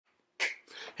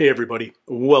Hey everybody,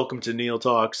 welcome to Neil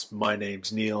Talks. My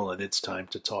name's Neil and it's time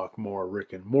to talk more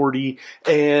Rick and Morty.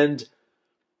 And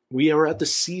we are at the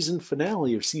season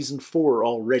finale of season 4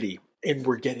 already. And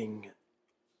we're getting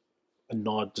a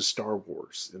nod to Star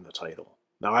Wars in the title.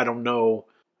 Now I don't know,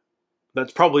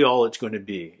 that's probably all it's going to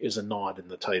be, is a nod in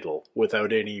the title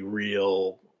without any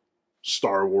real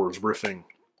Star Wars riffing.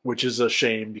 Which is a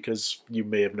shame because you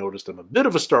may have noticed I'm a bit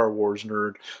of a Star Wars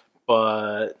nerd,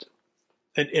 but...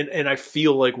 And I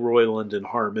feel like Roiland and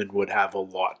Harmon would have a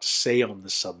lot to say on the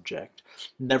subject.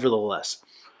 Nevertheless,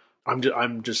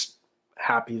 I'm just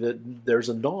happy that there's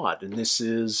a nod, and this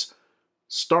is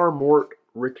Mort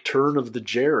Rickturn of the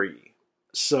Jerri.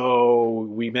 So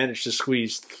we managed to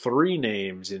squeeze 3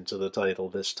 names into the title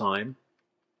this time.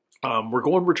 We're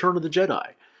going Return of the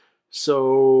Jedi.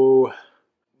 So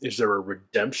is there a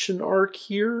redemption arc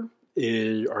here?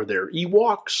 Are there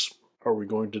Ewoks? Are we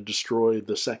going to destroy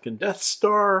the second Death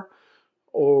Star?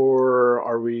 Or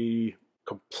are we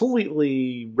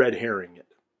completely red herring it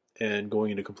and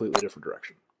going in a completely different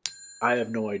direction? I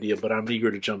have no idea, but I'm eager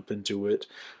to jump into it.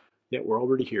 Yeah, we're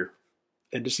already here.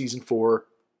 End of season 4,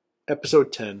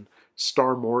 episode 10,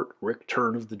 Mort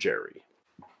Rickturn of the Jerri.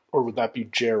 Or would that be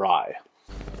Jerri?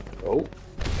 Oh.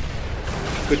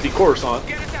 Could be Coruscant.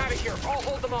 Get us out of here! I'll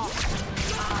hold them off!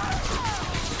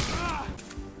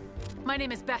 My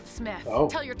name is Beth Smith. Oh.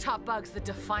 Tell your top bugs the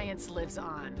Defiance lives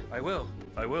on. I will.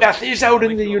 Beth is out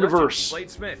in the universe. Blade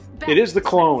Smith. It is the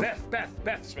clone.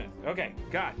 Beth Smith. Okay,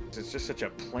 God. It's just such a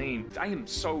plain... I am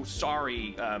so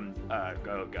sorry.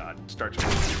 Oh, God. Starts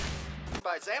with...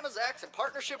 By Zamazax in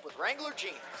partnership with Wrangler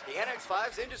Jeans. The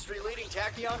NX-5's industry-leading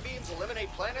tachyon beams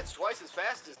eliminate planets twice as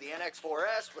fast as the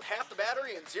NX-4S with half the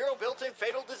battery and 0 built-in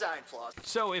fatal design flaws.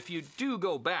 So if you do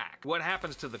go back, what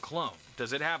happens to the clone?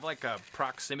 Does it have like a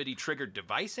proximity-triggered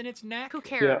device in its neck? Who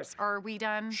cares? Yeah. Are we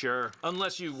done? Sure.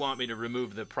 Unless you want me to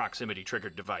remove the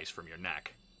proximity-triggered device from your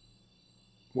neck.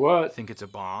 What? Think it's a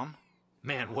bomb?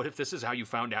 Man, what if this is how you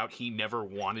found out he never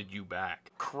wanted you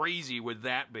back? Crazy would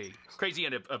that be? Crazy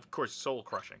and, of course,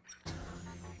 soul-crushing.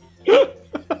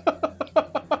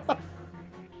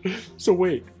 So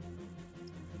wait.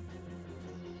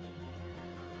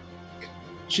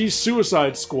 She's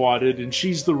suicide squatted and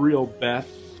she's the real Beth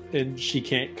and she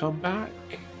can't come back?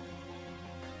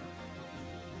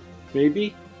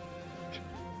 Maybe?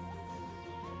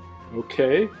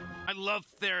 Okay. I love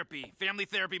therapy. Family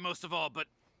therapy most of all, but...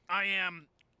 I am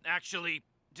actually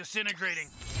disintegrating.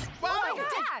 Oh my God!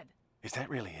 Dad! Is that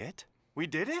really it? We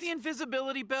did it? The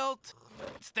invisibility belt.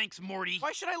 Thanks, Morty.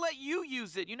 Why should I let you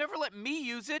use it? You never let me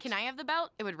use it. Can I have the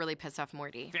belt? It would really piss off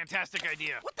Morty. Fantastic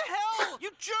idea. What the hell?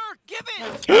 You jerk! Give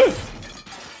it! Hey,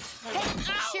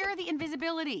 share the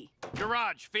invisibility.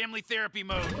 Garage, family therapy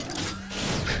mode.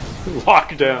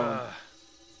 Lockdown.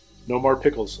 No more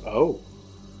pickles. Oh.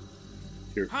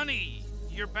 Here. Honey,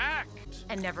 you're back.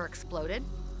 And never exploded?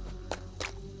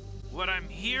 What I'm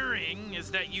hearing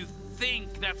is that you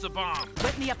think that's a bomb.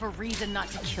 Whip me up a reason not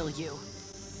to kill you.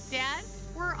 Dad,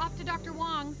 we're off to Dr.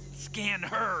 Wong. Scan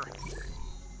her.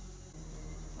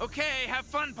 Okay, have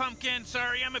fun, Pumpkin.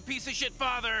 Sorry, I'm a piece of shit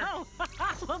father. Oh,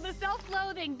 well, the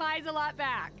self-loathing buys a lot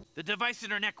back. The device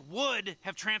in her neck would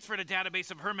have transferred a database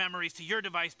of her memories to your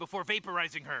device before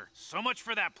vaporizing her. So much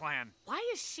for that plan. Why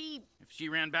is she... If she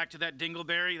ran back to that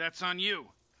dingleberry, that's on you.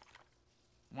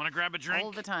 Want to grab a drink?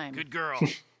 All the time. Good girl.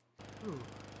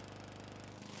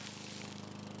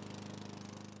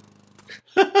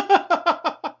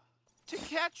 To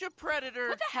catch a predator.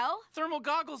 What the hell? Thermal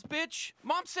goggles, bitch.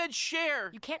 Mom said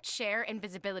share. You can't share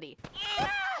invisibility.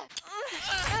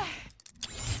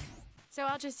 So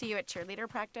I'll just see you at cheerleader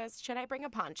practice. Should I bring a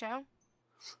poncho?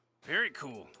 Very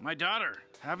cool. My daughter,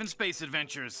 having space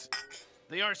adventures.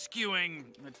 They are skewing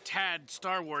a tad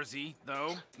Star Wars-y,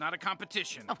 though. Not a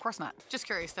competition. Of course not. Just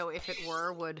curious, though, if it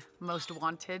were, would Most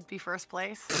Wanted be first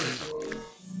place?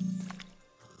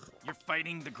 You're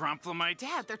fighting the Gromflamites?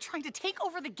 Dad, they're trying to take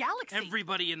over the galaxy.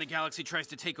 Everybody in the galaxy tries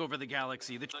to take over the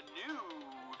galaxy. The new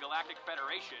Galactic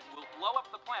Federation will blow up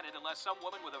the planet unless some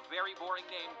woman with a very boring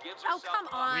name gives herself... Oh, come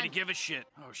on. Way to give a shit.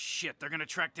 Oh, shit. They're gonna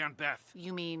track down Beth.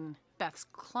 You mean Beth's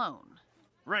clone?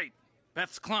 Right.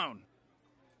 Beth's clone.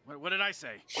 What did I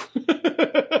say?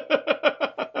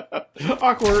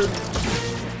 Awkward.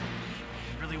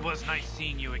 It really was nice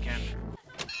seeing you again.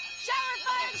 Shower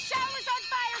fire! The shower's on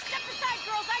fire! Step aside,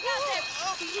 girls! I got this!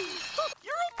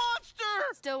 You're a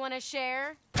monster! Still want to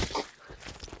share?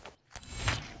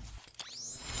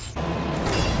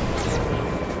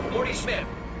 Morty Smith,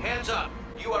 hands up.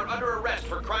 You are under arrest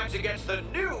for crimes against the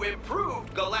new,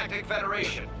 improved Galactic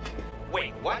Federation.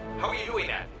 Wait, what? How are you doing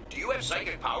that? Do you have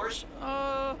psychic powers?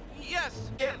 Yes.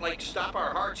 Can't, like, stop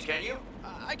our hearts, can you?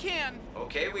 I can.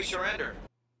 Okay, we surrender.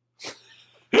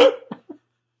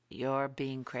 You're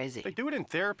being crazy. They do it in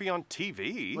therapy on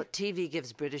TV. What TV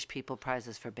gives British people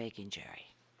prizes for baking, Jerry?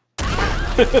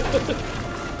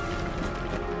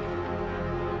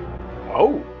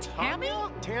 Oh. Tamia.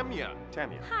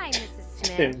 Hi, Mrs.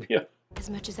 Smith. Tamia. As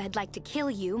much as I'd like to kill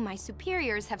you, my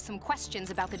superiors have some questions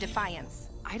about the Defiance.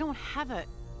 I don't have a...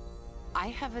 I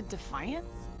have a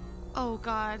Defiance? Oh,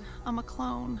 God. I'm a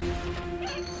clone.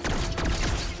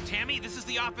 Tammy, this is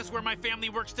the office where my family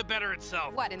works to better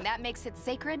itself. What, and that makes it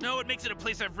sacred? No, it makes it a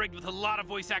place I've rigged with a lot of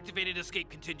voice-activated escape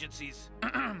contingencies.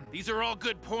 These are all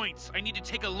good points. I need to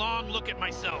take a long look at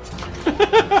myself. I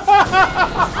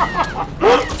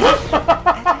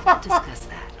don't discuss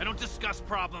that. I don't discuss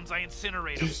problems, I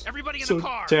incinerate them. Everybody in So the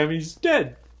car. Tammy's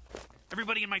dead.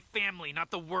 Everybody in my family,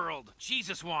 not the world.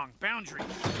 Jesus, Wong, boundaries.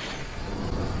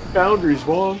 Boundaries,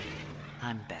 Wong.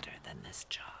 I'm better than this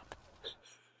job.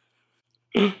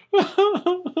 You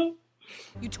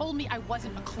told me I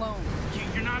wasn't a clone.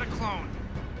 You're not a clone.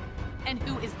 And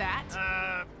who is that?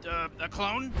 A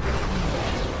clone?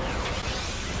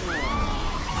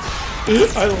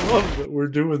 I love that we're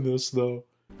doing this, though.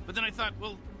 But then I thought,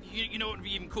 well, you know what would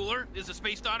be even cooler? Is a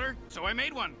space daughter. So I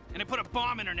made one. And I put a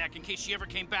bomb in her neck in case she ever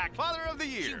came back. Father of the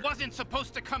Year. She wasn't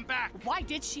supposed to come back. Why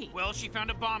did she? Well, she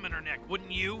found a bomb in her neck.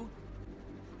 Wouldn't you?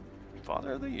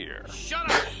 Father of the Year.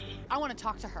 Shut up! I want to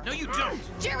talk to her. No, you don't.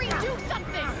 Jerry, do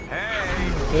something!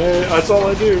 Hey, that's all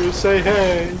I do is say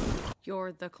hey.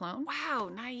 You're the clone? Wow,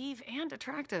 naive and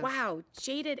attractive. Wow,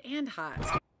 jaded and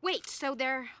hot. Wait, so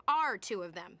there are two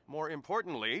of them. More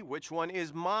importantly, which one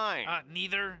is mine?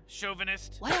 Neither.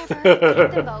 Chauvinist. Whatever,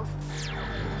 keep them both.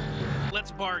 Let's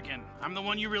bargain. I'm the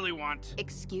one you really want.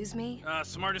 Excuse me?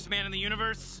 Smartest man in the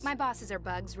universe? My bosses are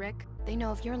bugs, Rick. They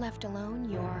know if you're left alone,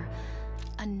 you're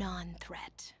a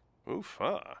non-threat.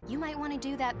 Oofa. You might want to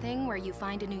do that thing where you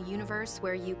find a new universe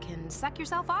where you can suck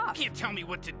yourself off. You can't tell me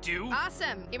what to do.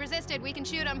 Awesome. He resisted. We can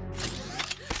shoot him.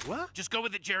 What? Just go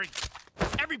with it, Jerry.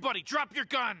 Everybody, drop your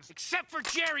guns, except for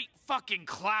Jerry. Fucking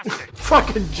classic.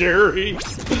 Fucking Jerry.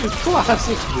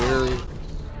 Classic Jerry.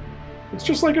 It's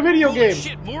just like a video Holy game.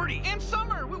 Shit, Morty. And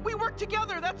Summer, we work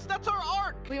together. That's our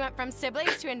arc. We went from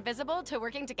siblings to invisible to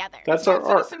working together. That's our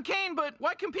arc. Citizen Kane, but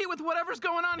why compete with whatever's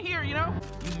going on here, you know?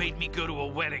 You made me go to a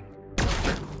wedding.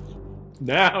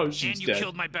 Now she's And you dead.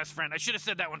 killed my best friend. I should have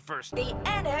said that one first. The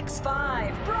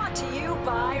NX5, brought to you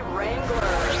by Wrangler.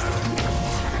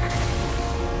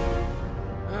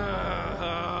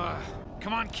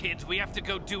 Come on, kids. We have to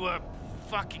go do a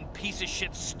fucking piece of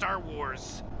shit Star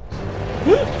Wars.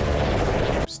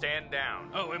 Stand down.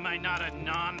 Oh, am I not a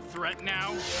non-threat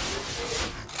now?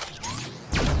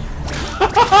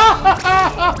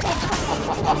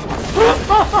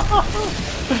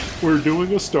 We're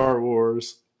doing a Star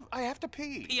Wars. I have to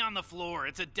pee. Pee on the floor.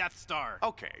 It's a Death Star.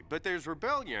 Okay, but there's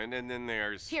rebellion, and then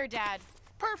there's... Here, Dad.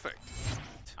 Perfect.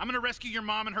 I'm gonna rescue your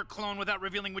mom and her clone without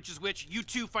revealing which is which. You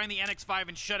two find the NX5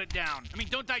 and shut it down. I mean,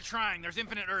 don't die trying. There's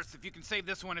infinite Earths. If you can save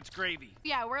this one, it's gravy.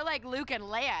 Yeah, we're like Luke and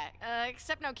Leia.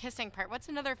 Except no kissing part. What's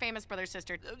another famous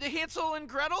brother-sister? Hansel and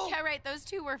Gretel? Yeah, right. Those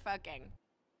two were fucking.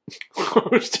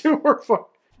 Those two were fun.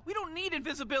 We don't need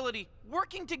invisibility.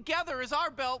 Working together is our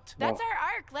belt. That's our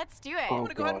arc. Let's do it. Oh, I'm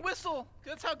gonna go ahead and God. whistle.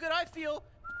 That's how good I feel.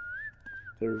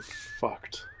 They're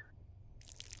fucked.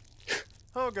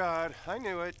 Oh, God, I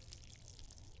knew it.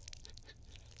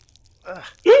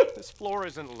 This floor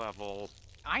isn't level.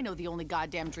 I know the only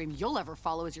goddamn dream you'll ever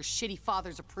follow is your shitty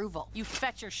father's approval. You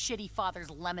fetch your shitty father's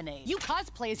lemonade. You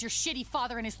cosplay as your shitty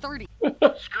father in his 30s. Screw it,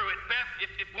 Beth.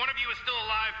 If one of you is still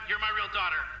alive, you're my real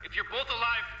daughter. If you're both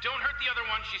alive, don't hurt the other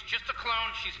one. She's just a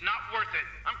clone. She's not worth it.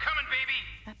 I'm coming, baby.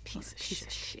 That piece of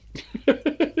shit.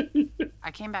 I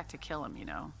came back to kill him, you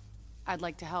know. I'd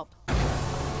like to help.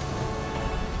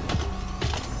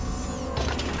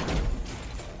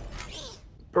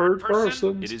 Bird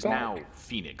person. It is now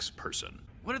Phoenix person.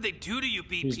 What did they do to you,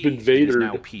 BP? He's been It is Vader.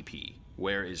 now PP.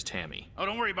 Where is Tammy? Oh,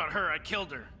 don't worry about her. I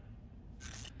killed her.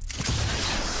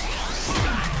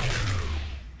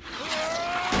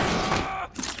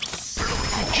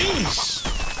 Jeez.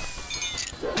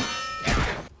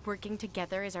 Working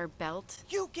together is our belt.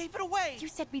 You gave it away. You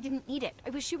said we didn't need it. I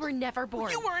wish you were never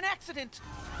born. You were an accident.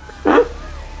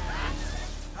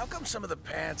 How come some of the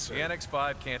pants The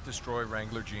NX5 can't destroy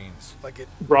Wrangler genes. like it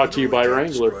Brought to you by literally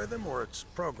can't Wrangler. destroy them, or it's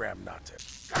programmed not to?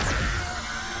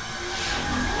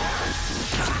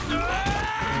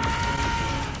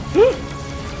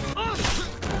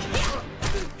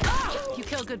 You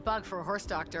kill a good bug for a horse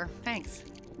doctor. Thanks.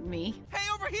 Me? Hey,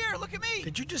 over here, look at me.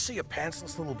 Did you just see a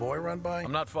pantsless little boy run by?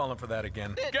 I'm not falling for that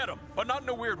again. Get him, but not in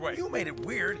a weird way. You made it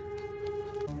weird.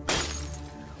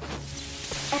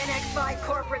 NX5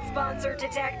 corporate sponsor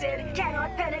detected.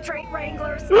 Cannot penetrate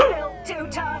Wranglers. Built too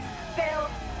tough. Built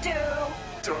too...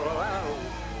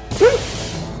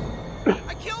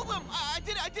 I killed him! I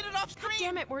did it off screen!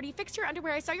 Damn it, Morty. Fix your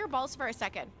underwear. I saw your balls for a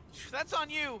second. That's on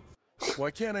you.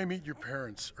 Why can't I meet your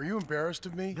parents? Are you embarrassed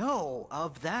of me? No,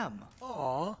 of them.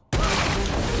 Aw.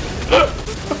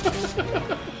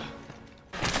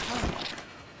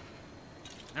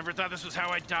 Never thought this was how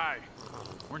I'd die.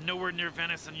 We're nowhere near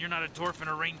Venice, and you're not a dwarf in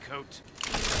a raincoat.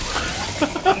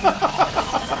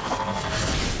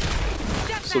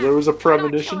 So there was a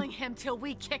premonition. We're not killing him till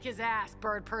we kick his ass,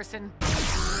 bird person.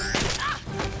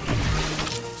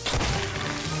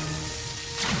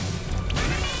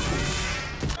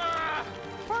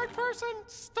 Bird person,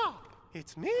 stop.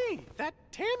 It's me, that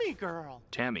Tammy girl.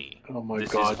 Tammy. Oh my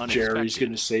this God, is Jerry's unexpected.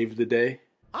 gonna save the day.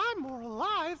 I'm more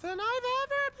alive than I've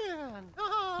ever been.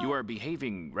 You are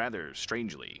behaving rather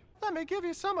strangely. Let me give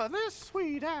you some of this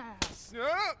sweet ass.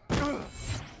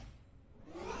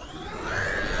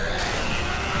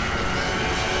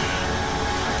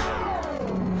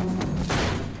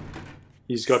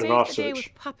 He's got an Saved off the day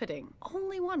switch. with puppeting.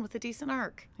 Only one with a decent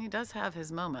arc. He does have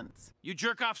his moments. You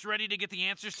jerk-offs ready to get the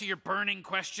answers to your burning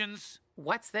questions?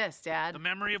 What's this, Dad? The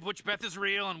memory of which Beth is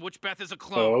real and which Beth is a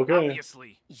clone, Oh, okay.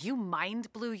 obviously. You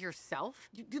mind blew yourself?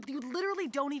 You literally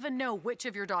don't even know which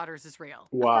of your daughters is real. Of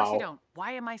Wow. course you don't.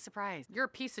 Why am I surprised? You're a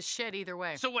piece of shit either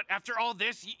way. So what, after all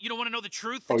this, you don't want to know the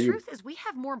truth? Oh, The truth is we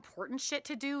have more important shit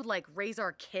to do, like raise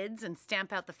our kids and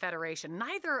stamp out the Federation,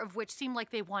 neither of which seem like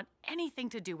they want anything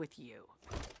to do with you.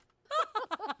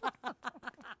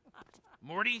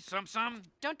 Morty, some?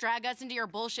 Don't drag us into your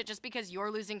bullshit just because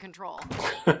you're losing control.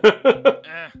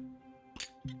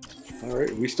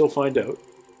 Alright, we still find out.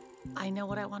 I know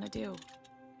what I want to do.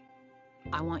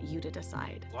 I want you to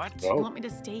decide. What? Do you want me to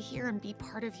stay here and be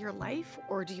part of your life,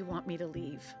 or do you want me to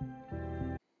leave?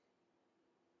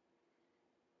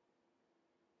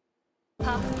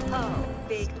 Ho, ho.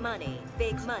 Big money,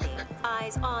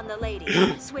 eyes on the lady.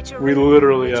 Switch We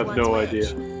literally have no which? idea.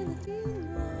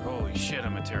 Holy shit,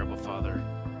 I'm a terrible father.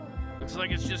 Looks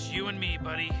like it's just you and me,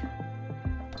 buddy.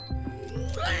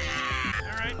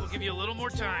 Alright, we'll give you a little more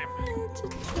time.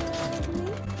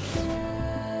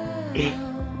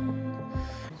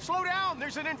 Slow down,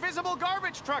 there's an invisible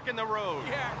garbage truck in the road.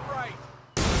 Yeah, right.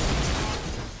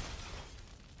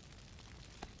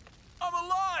 I'm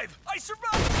alive! I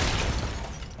survived!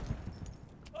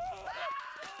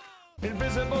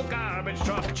 Invisible garbage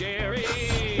truck, Jerry.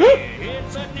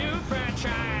 It's a new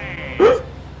franchise.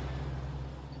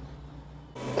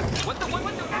 What the?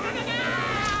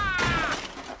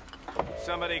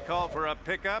 Somebody call for a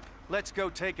pickup? Let's go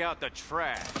take out the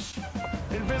trash.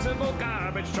 Invisible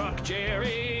garbage truck,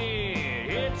 Jerry.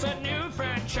 It's a new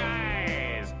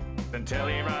franchise. Until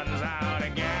he runs out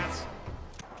of gas.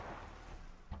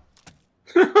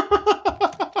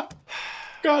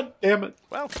 God damn it.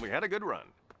 Well, we had a good run.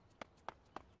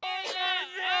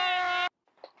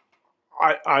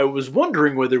 I was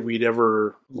wondering whether we'd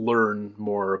ever learn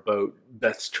more about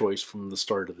Beth's choice from the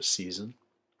start of the season.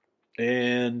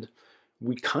 And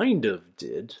we kind of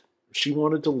did. She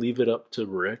wanted to leave it up to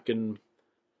Rick, and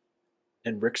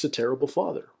Rick's a terrible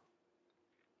father.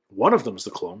 One of them's the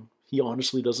clone. He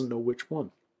honestly doesn't know which one.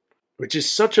 Which is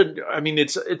such a, I mean,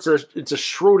 it's a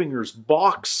Schrodinger's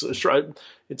box. It's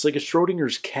like a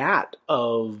Schrodinger's cat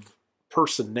of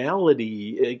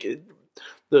personality.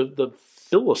 The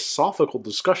philosophical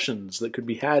discussions that could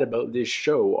be had about this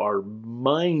show are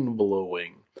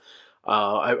mind-blowing.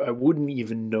 I wouldn't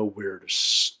even know where to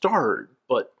start,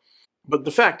 but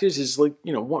the fact is like,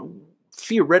 you know,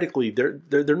 theoretically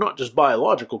they're not just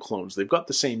biological clones. They've got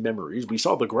the same memories. We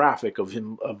saw the graphic of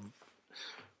him,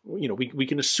 you know, we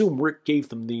can assume Rick gave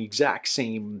them the exact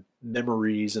same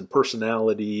memories and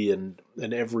personality and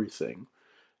everything,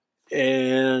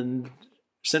 and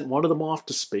sent one of them off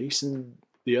to space, and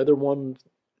the other one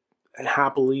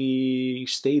happily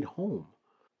stayed home.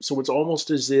 So it's almost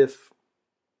as if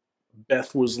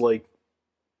Beth was like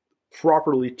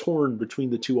properly torn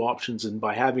between the two options, and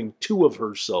by having two of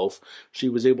herself, she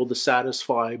was able to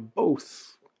satisfy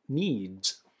both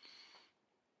needs.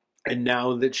 And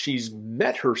now that she's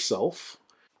met herself,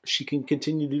 she can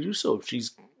continue to do so.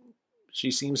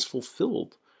 She seems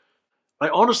fulfilled. I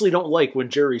honestly don't like when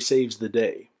Jerry saves the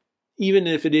day, even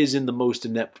if it is in the most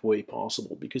inept way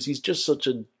possible, because he's just such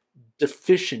a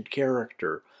deficient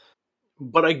character.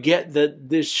 But I get that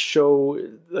this show,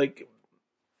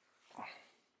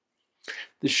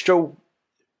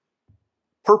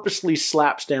 purposely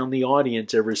slaps down the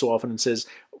audience every so often and says,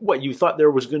 "What, you thought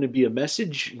there was going to be a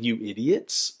message, you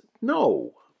idiots?"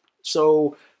 No.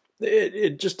 So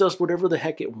It just does whatever the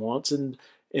heck it wants, and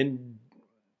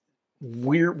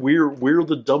we're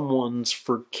the dumb ones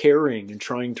for caring and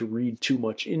trying to read too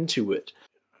much into it.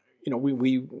 You know,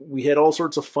 we had all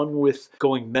sorts of fun with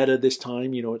going meta this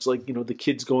time. You know, it's like, you know, the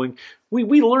kids going, we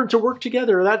learned to work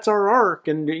together. That's our arc,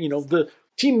 and you know, the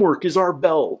teamwork is our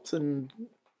belt. And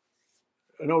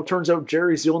you know, it turns out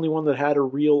Jerri's the only one that had a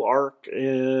real arc,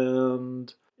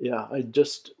 and yeah, I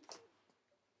just.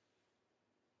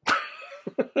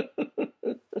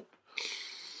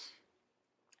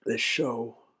 This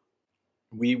show,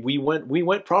 we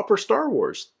went proper Star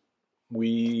Wars.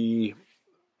 We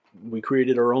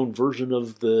created our own version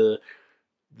of the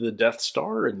Death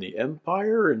Star and the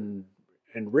Empire, and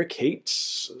Rick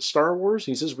hates Star Wars.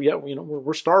 He says, "Yeah, you know,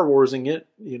 we're Star Warsing it."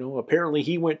 You know, apparently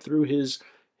he went through his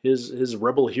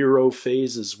rebel hero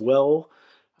phase as well,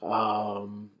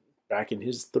 back in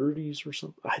his 30s or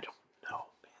something. I don't know,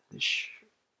 man. This.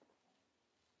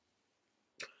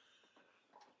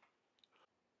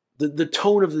 The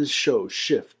tone of this show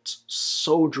shifts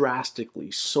so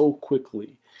drastically, so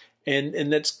quickly,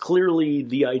 and that's clearly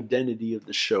the identity of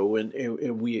the show,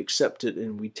 and we accept it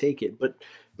and we take it. But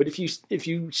if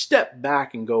you step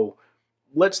back and go,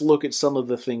 let's look at some of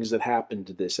the things that happened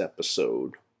to this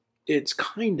episode, it's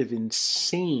kind of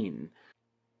insane.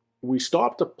 We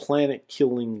stopped a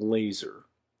planet-killing laser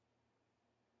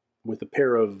with a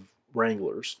pair of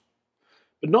Wranglers,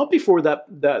 but not before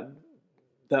that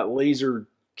laser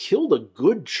killed a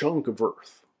good chunk of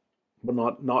Earth,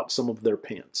 but not some of their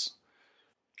pants.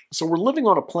 So we're living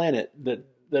on a planet that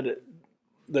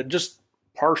just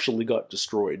partially got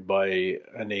destroyed by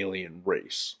an alien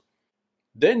race.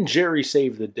 Then Jerri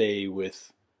saved the day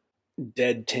with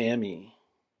dead Tammy.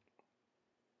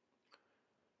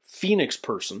 Phoenix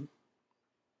person,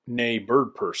 nay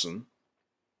bird person,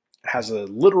 has a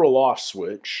literal off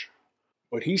switch,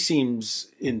 but he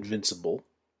seems invincible.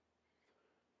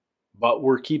 But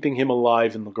we're keeping him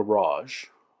alive in the garage.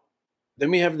 Then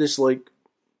we have this like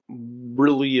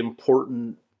really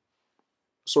important,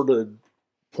 sort of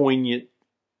poignant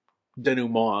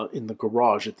denouement in the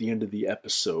garage at the end of the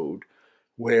episode,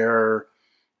 where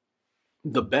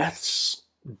the Beths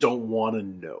don't want to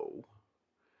know.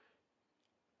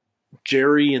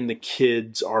 Jerri and the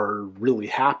kids are really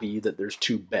happy that there's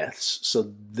two Beths,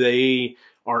 so they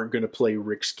aren't going to play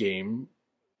Rick's game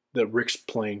that Rick's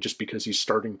playing just because he's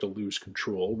starting to lose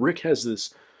control. Rick has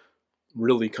this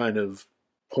really kind of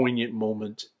poignant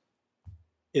moment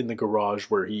in the garage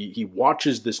where he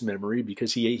watches this memory,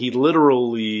 because he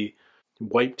literally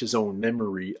wiped his own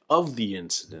memory of the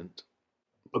incident.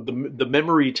 But the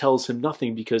memory tells him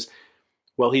nothing because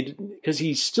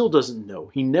he still doesn't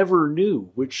know. He never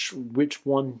knew which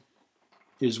one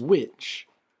is which.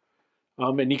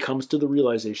 And he comes to the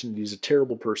realization that he's a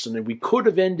terrible person, and we could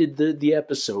have ended the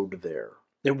episode there.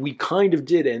 And we kind of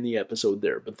did end the episode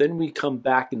there, but then we come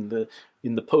back in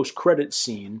the post-credits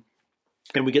scene,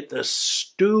 and we get the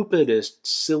stupidest,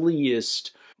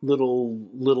 silliest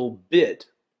little bit,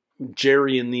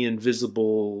 Jerri in the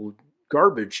invisible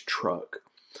garbage truck,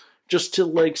 just to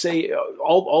like say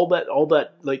all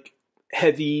that like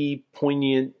heavy,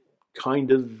 poignant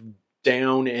kind of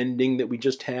down ending that we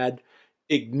just had.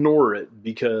 Ignore it,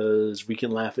 because we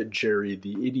can laugh at Jerri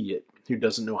the idiot who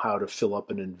doesn't know how to fill up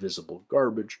an invisible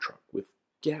garbage truck with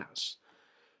gas.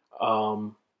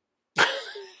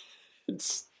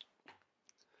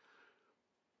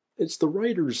 It's the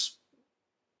writers.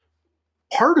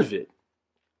 Part of it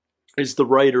is the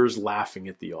writers laughing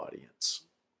at the audience,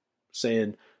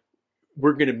 saying,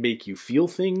 we're going to make you feel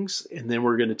things, and then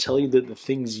we're going to tell you that the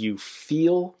things you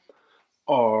feel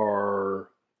are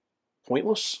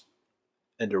pointless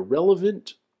and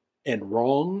irrelevant and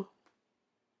wrong.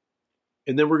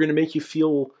 And then we're going to make you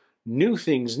feel new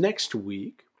things next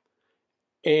week.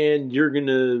 And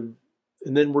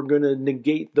then we're going to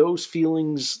negate those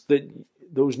feelings,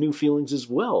 those new feelings as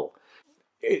well.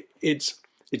 It's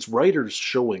writers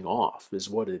showing off is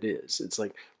what it is. It's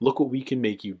like, look what we can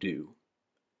make you do.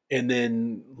 And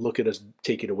then look at us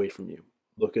take it away from you.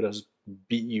 Look at us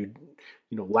beat you,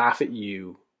 laugh at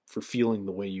you for feeling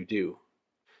the way you do.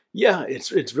 Yeah,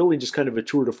 it's really just kind of a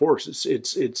tour de force.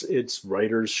 It's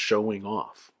writers showing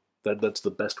off. That's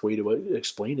the best way to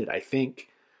explain it, I think.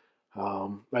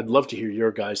 I'd love to hear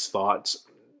your guys' thoughts.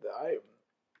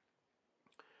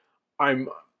 I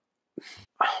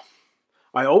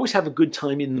always have a good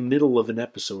time in the middle of an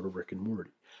episode of Rick and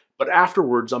Morty, but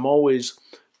afterwards I'm always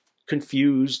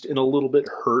confused and a little bit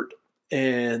hurt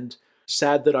and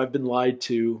sad that I've been lied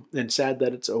to and sad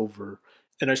that it's over.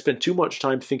 And I spend too much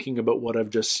time thinking about what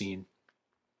I've just seen.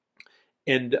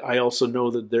 And I also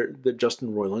know that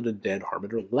Justin Roiland and Dan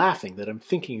Harmon are laughing that I'm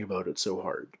thinking about it so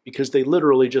hard, because they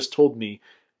literally just told me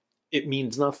it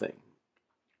means nothing.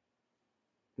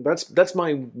 That's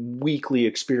my weekly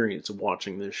experience of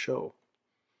watching this show.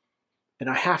 And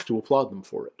I have to applaud them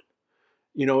for it.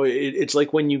 You know, it's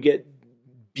like when you get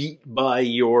beat by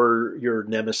your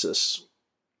nemesis,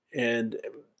 and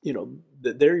you know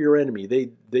they're your enemy.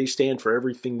 They stand for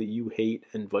everything that you hate,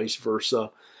 and vice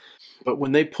versa. But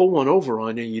when they pull one over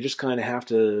on you, you just kind of have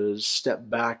to step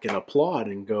back and applaud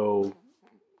and go,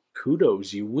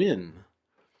 kudos, you win.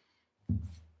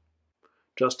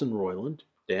 Justin Roiland,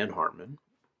 Dan Harmon,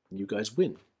 you guys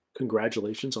win.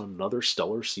 Congratulations on another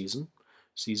stellar season.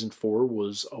 Season 4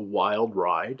 was a wild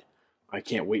ride. I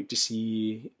can't wait to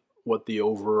see what the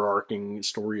overarching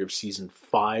story of Season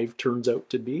 5 turns out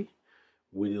to be.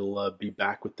 We'll be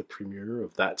back with the premiere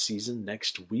of that season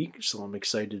next week, so I'm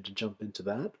excited to jump into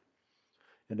that.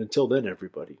 And until then,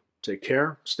 everybody, take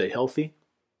care, stay healthy.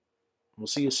 We'll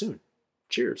see you soon.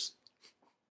 Cheers.